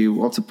this actually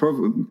also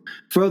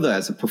further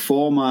as a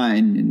performer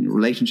in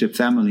relationship,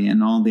 family,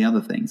 and all the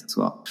other things as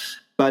well.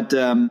 But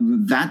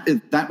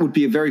that would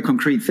be a very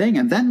concrete thing.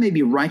 And then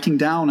maybe writing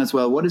down as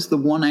well, what is the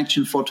one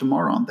action for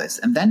tomorrow on this?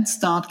 And then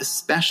start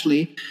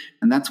especially,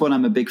 and that's what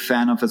I'm a big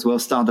fan of as well,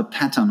 start a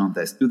pattern on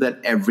this. Do that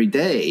every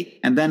day.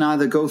 And then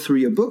either go through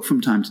your book from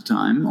time to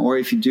time, or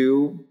if you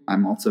do,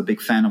 I'm also a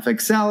big fan of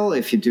Excel.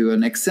 If you do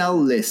an Excel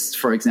list,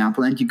 for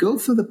example, and you go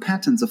through the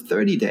patterns of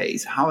 30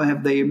 days, how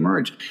have they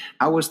emerged?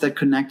 How was that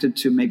connected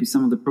to maybe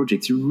some of the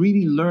projects? You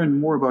really learn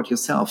more about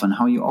yourself and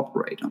how you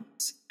operate on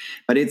this.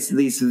 But it's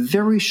these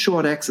very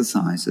short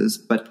exercises,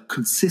 but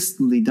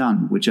consistently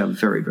done, which are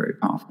very, very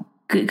powerful.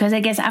 Because I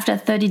guess after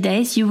 30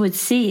 days, you would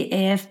see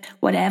if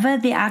whatever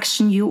the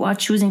action you are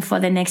choosing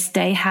for the next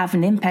day have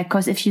an impact.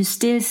 Because if you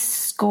still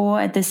score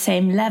at the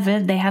same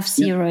level, they have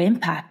zero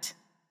impact.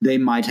 They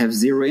might have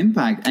zero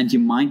impact, and you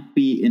might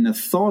be in a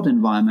thought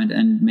environment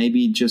and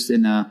maybe just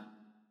maybe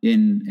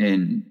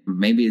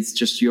it's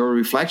just your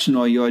reflection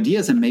or your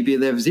ideas, and maybe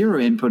they have zero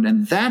input,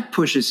 and that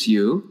pushes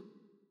you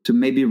to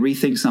maybe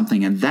rethink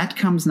something. And that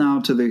comes now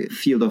to the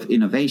field of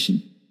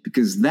innovation,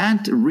 because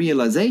that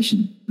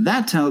realization,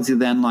 that tells you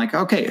then like,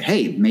 okay,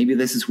 hey, maybe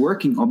this is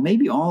working, or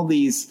maybe all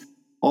these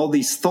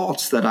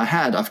thoughts that I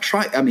had,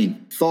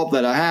 thought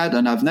that I had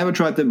and I've never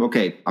tried them.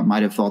 Okay, I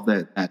might have thought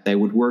that they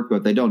would work,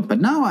 but they don't.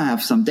 But now I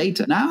have some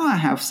data. Now I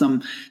have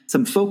some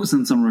focus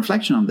and some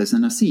reflection on this,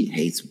 and I see,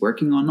 hey, it's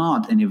working or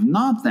not. And if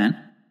not, then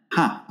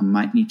I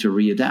might need to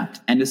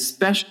readapt. And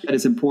especially that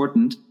is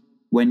important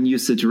when new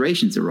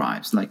situations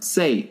arrives, like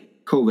say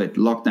COVID,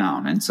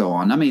 lockdown, and so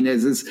on. I mean,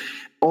 there's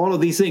all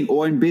of these things,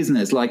 or in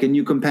business, like a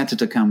new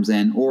competitor comes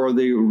in, or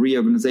the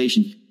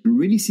reorganization. You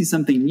really see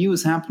something new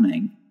is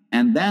happening,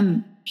 and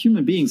then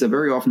human beings are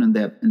very often in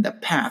their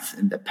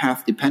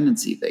path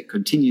dependency. They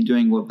continue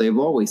doing what they've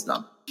always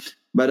done.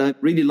 But I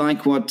really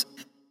like what,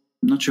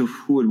 I'm not sure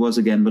who it was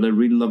again, but I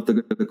really love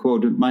the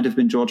quote. It might have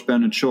been George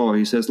Bernard Shaw.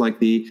 He says, like,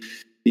 the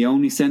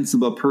only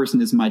sensible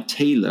person is my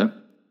tailor,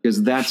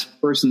 because that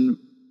person,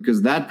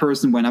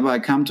 whenever I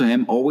come to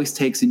him, always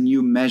takes a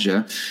new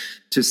measure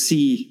to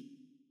see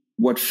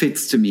what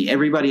fits to me.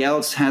 Everybody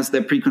else has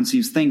their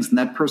preconceived things, and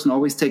that person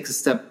always takes a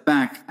step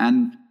back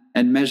and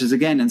measures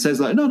again and says,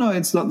 like, no,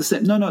 it's not the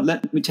same. No,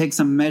 let me take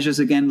some measures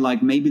again.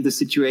 Like, maybe the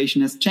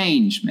situation has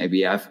changed.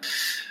 Maybe I've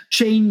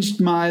changed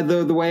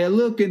the way I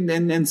look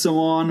and so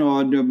on,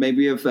 or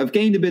maybe I've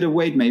gained a bit of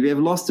weight. Maybe I've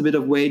lost a bit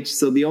of weight.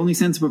 So the only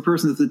sensible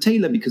person is the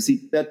tailor, because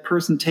that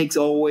person takes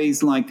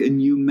always like a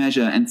new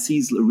measure and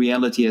sees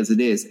reality as it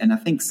is. And I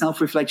think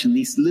self-reflection,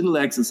 these little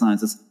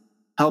exercises,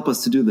 help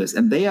us to do this.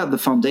 And they are the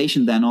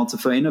foundation then also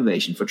for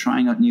innovation, for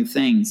trying out new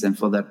things, and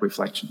for that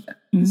reflection.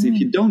 Because if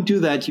you don't do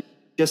that, you're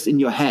just in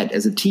your head,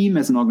 as a team,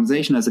 as an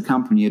organization, as a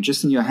company, you're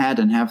just in your head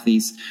and have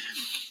these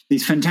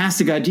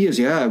fantastic ideas.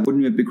 Yeah,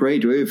 wouldn't it be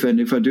great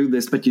if I do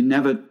this? But you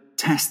never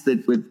test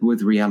it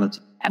with reality.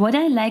 What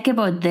I like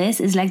about this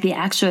is like the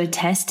actual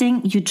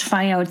testing. You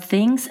try out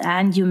things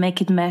and you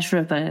make it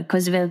measurable,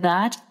 because with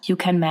that, you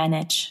can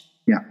manage.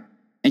 Yeah.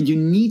 And you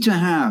need to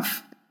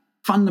have,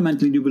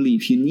 fundamentally do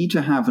believe, you need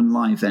to have in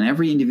life, and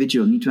every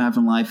individual need to have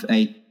in life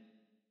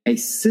a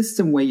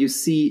system where you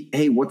see,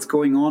 hey, what's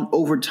going on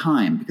over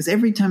time, because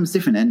every time is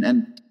different.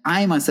 And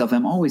I myself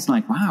am always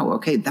like, wow,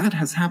 okay, that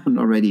has happened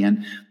already.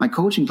 And my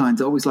coaching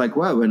clients are always like,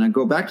 wow, when I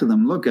go back to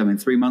them, look,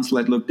 3 months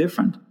let look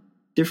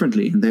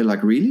differently. And they're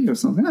like, really? Or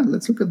something? Yeah,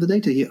 let's look at the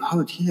data here.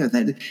 Oh, yeah.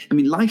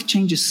 Life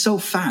changes so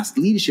fast.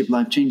 Leadership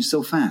life changes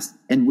so fast.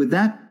 And with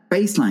that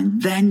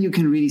baseline, then you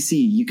can really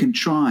see, you can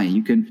try,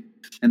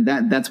 and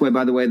that's where,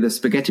 by the way, the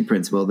spaghetti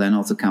principle then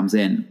also comes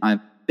in. I'm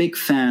a big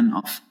fan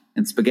of,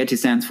 and spaghetti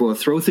stands for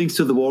throw things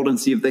to the wall and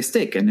see if they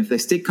stick. And if they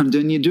stick,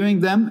 continue doing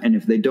them. And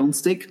if they don't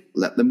stick,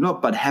 let them go.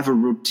 But have a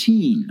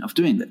routine of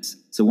doing this.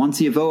 So one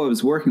CFO I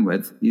was working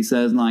with, he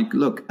says, like,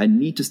 look, I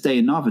need to stay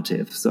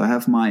innovative. So I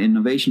have my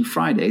Innovation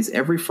Fridays.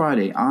 Every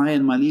Friday, I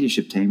and my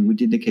leadership team, we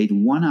dedicate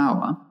 1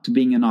 hour to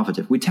being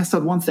innovative. We test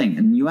out one thing,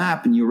 a new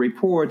app, a new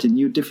report, a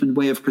new different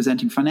way of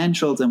presenting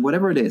financials, and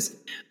whatever it is.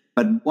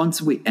 But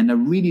and I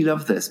really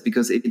love this,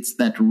 because it's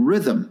that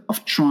rhythm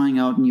of trying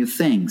out new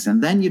things,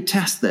 and then you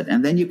test it,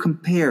 and then you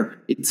compare.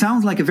 It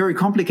sounds like a very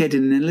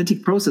complicated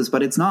analytic process,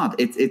 but it's not.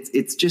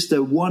 It's just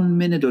a 1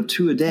 minute or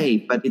two a day,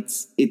 but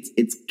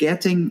it's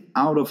getting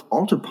out of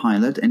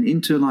autopilot and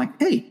into like,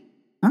 hey,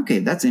 okay,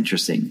 that's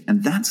interesting.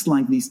 And that's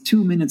like these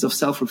 2 minutes of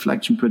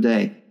self-reflection per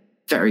day.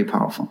 Very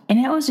powerful. And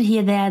I also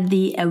hear that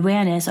the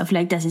awareness of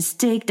like, does it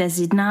stick, does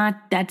it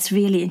not? That's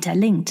really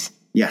interlinked.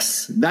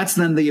 Yes, that's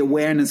then the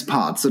awareness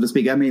part, so to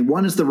speak.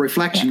 One is the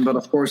reflection, but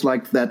of course,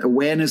 like, that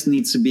awareness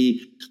needs to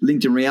be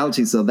linked in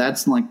reality. So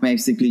that's like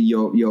basically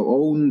your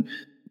own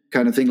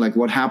kind of thing, like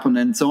what happened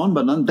and so on.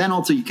 But then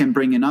also you can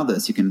bring in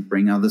others. You can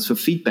bring others for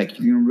feedback.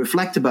 You can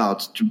reflect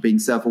about being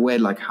self-aware,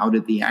 like, how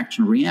did the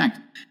action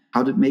react?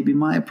 How did maybe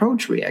my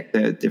approach react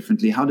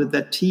differently? How did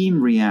that team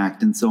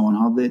react and so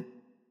on?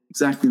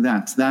 Exactly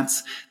that.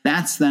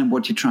 That's then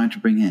what you're trying to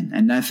bring in.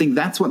 And I think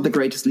that's what the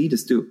greatest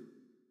leaders do.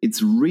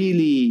 It's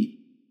really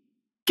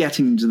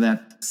getting into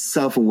that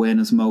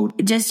self-awareness mode.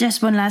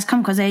 Just one last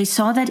comment, because I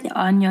saw that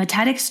on your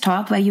TEDx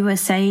talk where you were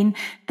saying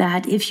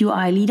that if you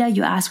are a leader,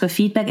 you ask for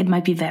feedback, it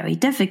might be very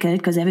difficult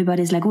because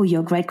everybody's like, oh,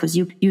 you're great because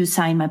you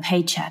sign my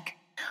paycheck.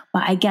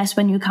 But I guess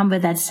when you come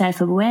with that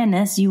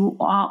self-awareness, you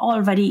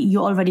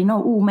already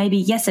know, oh, maybe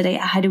yesterday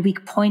I had a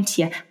weak point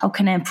here. How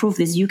can I improve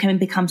this? You can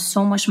become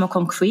so much more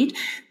concrete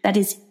that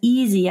it's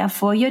easier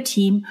for your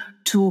team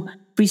to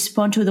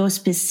respond to those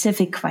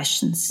specific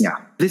questions. Yeah,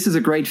 this is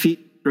a great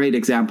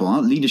example,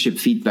 leadership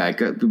feedback,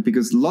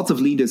 because lots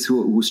of leaders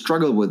who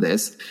struggle with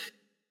this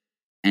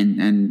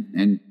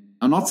and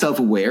are not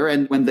self-aware,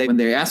 and when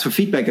they ask for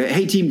feedback,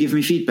 hey team, give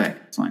me feedback.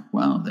 It's like,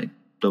 well, they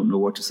don't know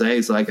what to say.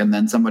 It's like, and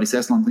then somebody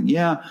says something,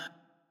 yeah,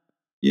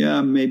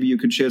 maybe you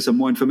could share some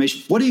more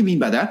information. What do you mean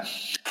by that?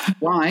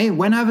 Why?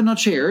 When I have not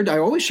shared, I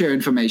always share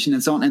information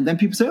and so on. And then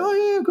people say, oh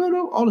yeah, good,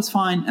 all is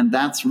fine. And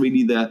that's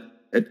really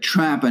a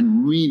trap,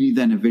 and really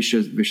then a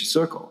vicious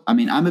circle.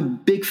 I'm a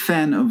big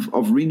fan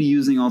of really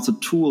using also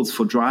tools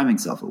for driving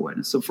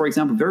self-awareness. So for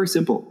example, very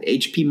simple,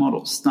 HP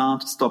model,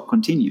 start, stop,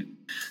 continue.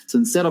 So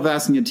instead of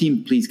asking your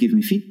team, please give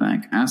me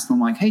feedback, ask them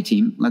like, hey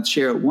team, let's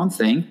share one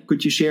thing.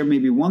 Could you share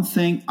maybe one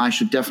thing I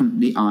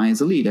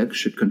as a leader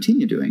should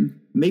continue doing?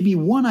 Maybe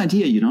one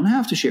idea, you don't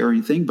have to share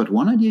anything, but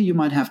one idea you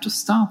might have to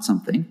start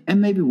something.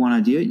 And maybe one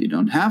idea you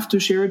don't have to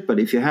share it, but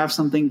if you have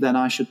something that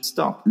I should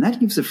stop. And that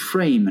gives a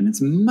frame, and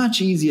it's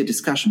much easier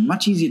discussion,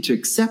 much easier to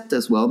accept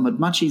as well, but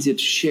much easier to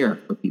share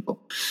with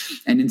people.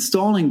 And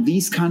installing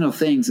these kind of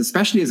things,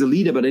 especially as a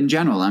leader, but in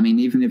general, I mean,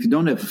 even if you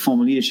don't have a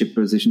formal leadership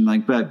position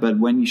like that, but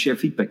when you share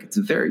feedback, it's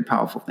a very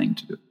powerful thing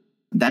to do.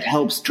 That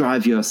helps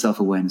drive your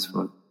self-awareness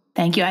forward.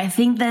 Thank you. I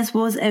think this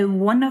was a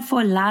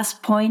wonderful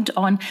last point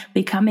on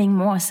becoming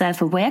more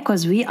self-aware,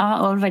 because we are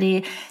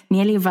already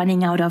nearly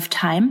running out of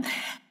time.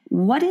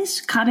 What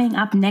is coming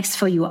up next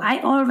for you?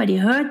 I already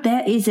heard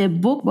there is a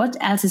book. What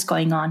else is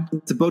going on?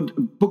 It's a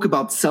book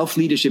about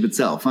self-leadership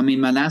itself. I mean,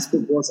 my last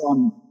book was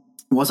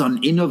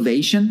on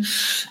innovation,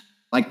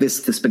 like the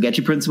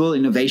spaghetti principle,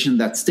 innovation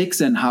that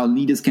sticks, and how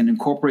leaders can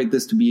incorporate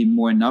this to be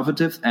more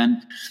innovative.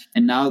 And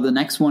now the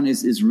next one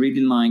is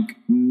really like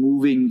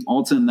moving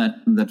also in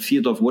that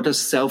field of what is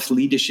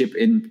self-leadership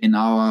in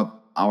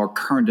our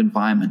current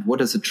environment. What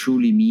does it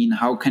truly mean?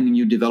 How can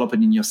you develop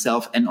it in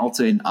yourself and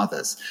also in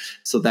others?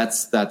 So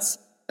that's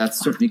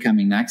certainly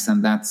coming next,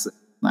 and that's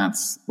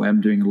where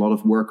I'm doing a lot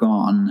of work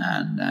on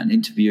and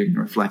interviewing,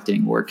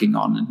 reflecting, working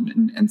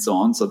on, and so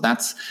on. So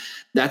that's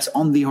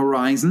on the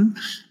horizon.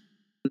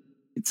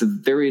 It's a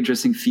very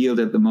interesting field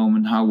at the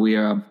moment, how we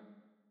are,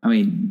 I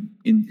mean,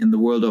 in the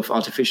world of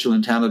artificial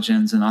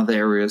intelligence and other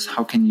areas,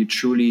 how can you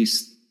truly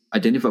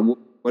identify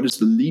what is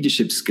the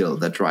leadership skill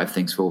that drive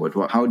things forward?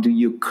 How do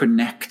you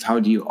connect? How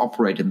do you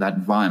operate in that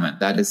environment?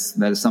 That is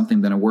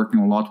something that I'm working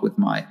a lot with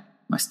my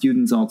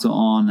students also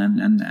on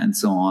and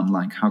so on.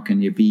 Like, how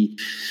can you be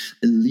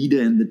a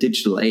leader in the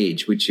digital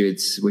age, which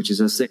is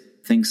a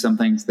thing.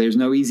 Sometimes there's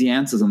no easy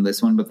answers on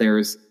this one, but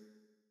it's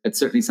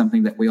certainly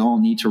something that we all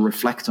need to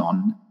reflect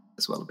on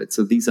as well a bit.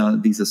 So these are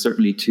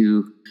certainly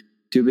two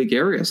big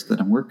areas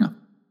that I'm working on.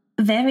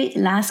 Very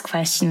last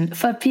question.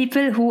 For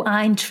people who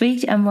are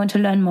intrigued and want to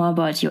learn more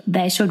about you,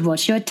 they should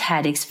watch your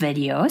TEDx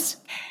videos,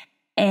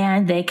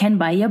 and they can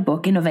buy your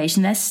book,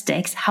 Innovation That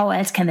Sticks. How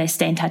else can they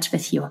stay in touch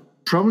with you?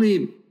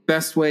 Probably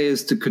best way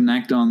is to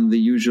connect on the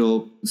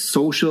usual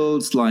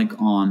socials, like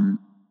on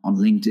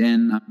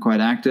LinkedIn. I'm quite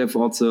active.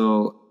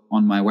 Also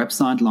on my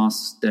website,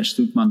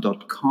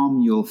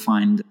 lars-sudmann.com, you'll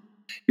find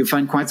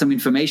quite some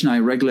information. I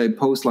regularly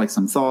post like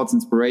some thoughts,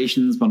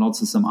 inspirations, but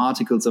also some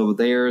articles over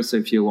there. So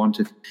if you want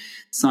to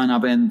sign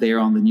up in there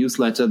on the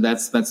newsletter,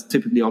 that's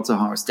typically also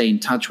how I stay in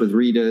touch with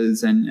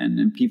readers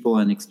and people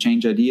and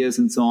exchange ideas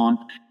and so on.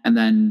 And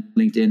then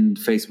LinkedIn,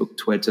 Facebook,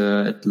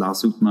 Twitter at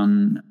Lars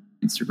Sudmann,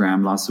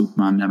 Instagram, Lars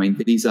Sudmann. I mean,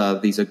 these are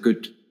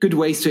good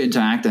ways to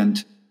interact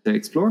and to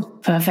explore.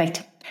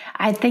 Perfect.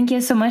 I thank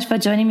you so much for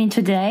joining me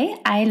today.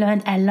 I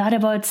learned a lot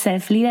about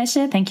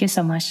self-leadership. Thank you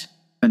so much.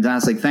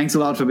 Fantastic. Thanks a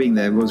lot for being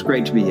there. It was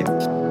great to be here.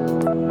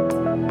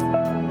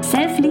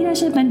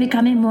 Self-leadership and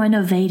becoming more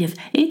innovative.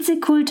 It's a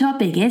cool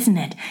topic, isn't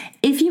it?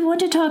 If you want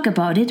to talk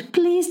about it,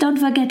 please don't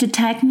forget to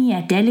tag me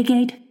at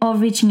Delegate or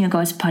Reaching Your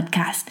Goals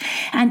podcast.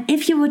 And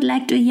if you would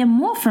like to hear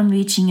more from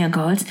Reaching Your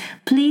Goals,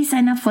 please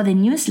sign up for the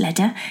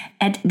newsletter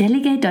at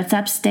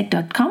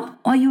delegate.substack.com,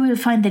 or you will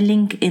find the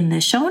link in the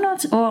show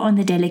notes or on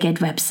the Delegate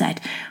website.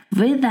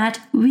 With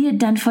that, we are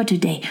done for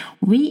today.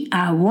 We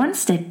are one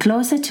step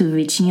closer to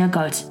reaching your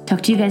goals.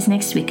 Talk to you guys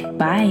next week.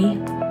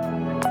 Bye.